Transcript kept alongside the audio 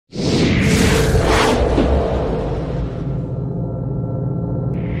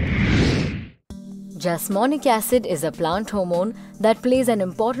Jasmonic acid is a plant hormone that plays an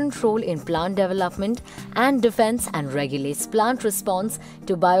important role in plant development and defense and regulates plant response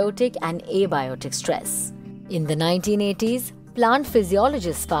to biotic and abiotic stress. In the 1980s, plant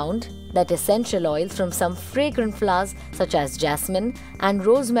physiologists found that essential oils from some fragrant flowers such as jasmine and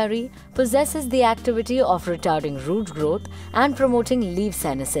rosemary possesses the activity of retarding root growth and promoting leaf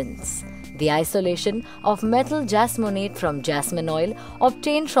senescence. The isolation of methyl jasmonate from jasmine oil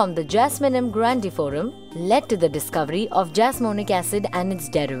obtained from the Jasminum Grandiforum led to the discovery of jasmonic acid and its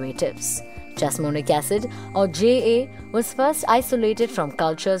derivatives. Jasmonic acid, or Ja, was first isolated from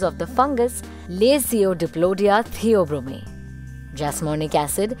cultures of the fungus Lasiodiplodia Theobromae. Jasmonic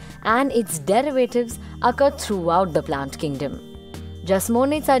acid and its derivatives occur throughout the plant kingdom.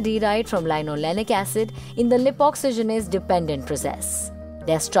 Jasmonates are derived from linolenic acid in the Lipoxygenase dependent process.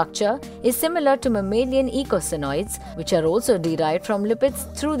 Their structure is similar to Mammalian Eicosanoids, which are also derived from lipids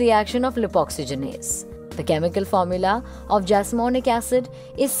through the action of Lipoxygenase. The chemical formula of jasmonic acid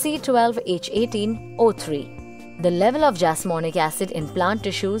is C12H18O3. The level of jasmonic acid in plant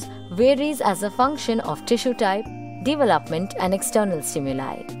tissues varies as a function of tissue type, development, and external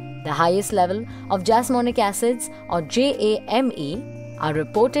stimuli. The highest level of jasmonic acids, or JAME, are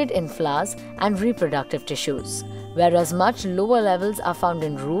reported in flowers and reproductive tissues, whereas much lower levels are found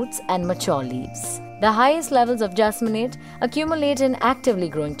in roots and mature leaves. The highest levels of jasmonate accumulate in actively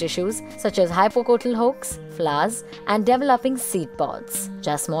growing tissues such as hypocotyl hooks, flowers, and developing seed pods.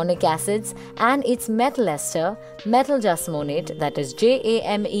 Jasmonic acids and its methyl ester, methyl jasmonate, that is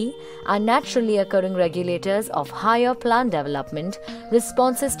JAME, are naturally occurring regulators of higher plant development,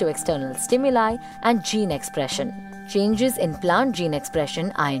 responses to external stimuli, and gene expression. Changes in plant gene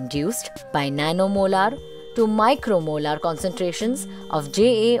expression are induced by nanomolar to micromolar concentrations of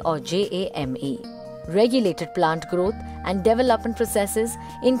Ja or JAME. Regulated plant growth and development processes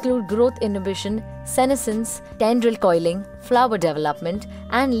include growth inhibition, senescence, tendril coiling, flower development,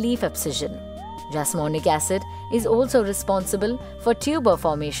 and leaf abscission. Jasmonic acid is also responsible for tuber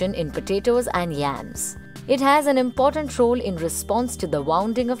formation in potatoes and yams. It has an important role in response to the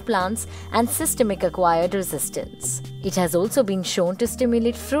wounding of plants and systemic acquired resistance. It has also been shown to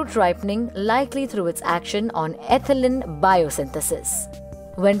stimulate fruit ripening, likely through its action on ethylene biosynthesis.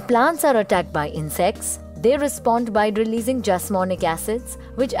 When plants are attacked by insects, they respond by releasing jasmonic acids,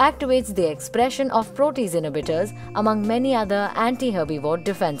 which activates the expression of protease inhibitors among many other anti-herbivore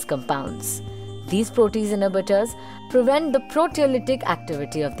defense compounds. These protease inhibitors prevent the proteolytic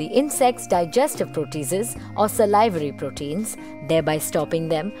activity of the insect's digestive proteases or salivary proteins, thereby stopping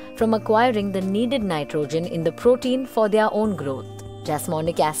them from acquiring the needed nitrogen in the protein for their own growth.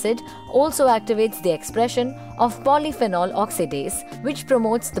 Jasmonic acid also activates the expression of polyphenol oxidase, which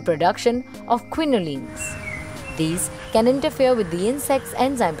promotes the production of quinolines. These can interfere with the insect's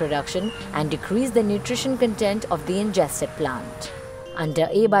enzyme production and decrease the nutrition content of the ingested plant. Under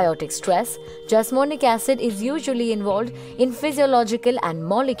abiotic stress, jasmonic acid is usually involved in physiological and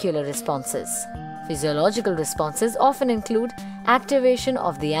molecular responses. Physiological responses often include activation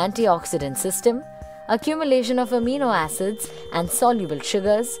of the antioxidant system, accumulation of amino acids and soluble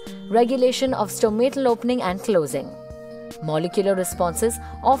sugars, regulation of stomatal opening and closing. Molecular responses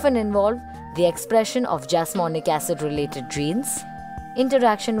often involve the expression of jasmonic acid-related genes,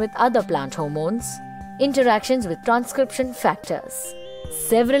 interaction with other plant hormones, interactions with transcription factors.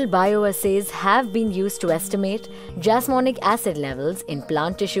 Several bioassays have been used to estimate jasmonic acid levels in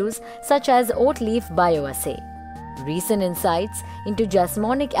plant tissues, such as oat leaf bioassay. Recent insights into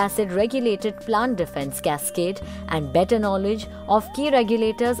jasmonic acid-regulated plant defense cascade and better knowledge of key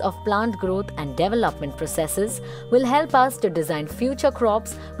regulators of plant growth and development processes will help us to design future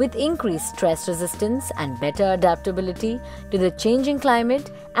crops with increased stress resistance and better adaptability to the changing climate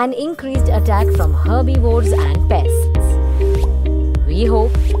and increased attack from herbivores and pests. We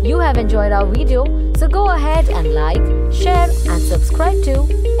hope you have enjoyed our video, so go ahead and like, share and subscribe to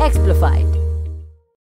Explified.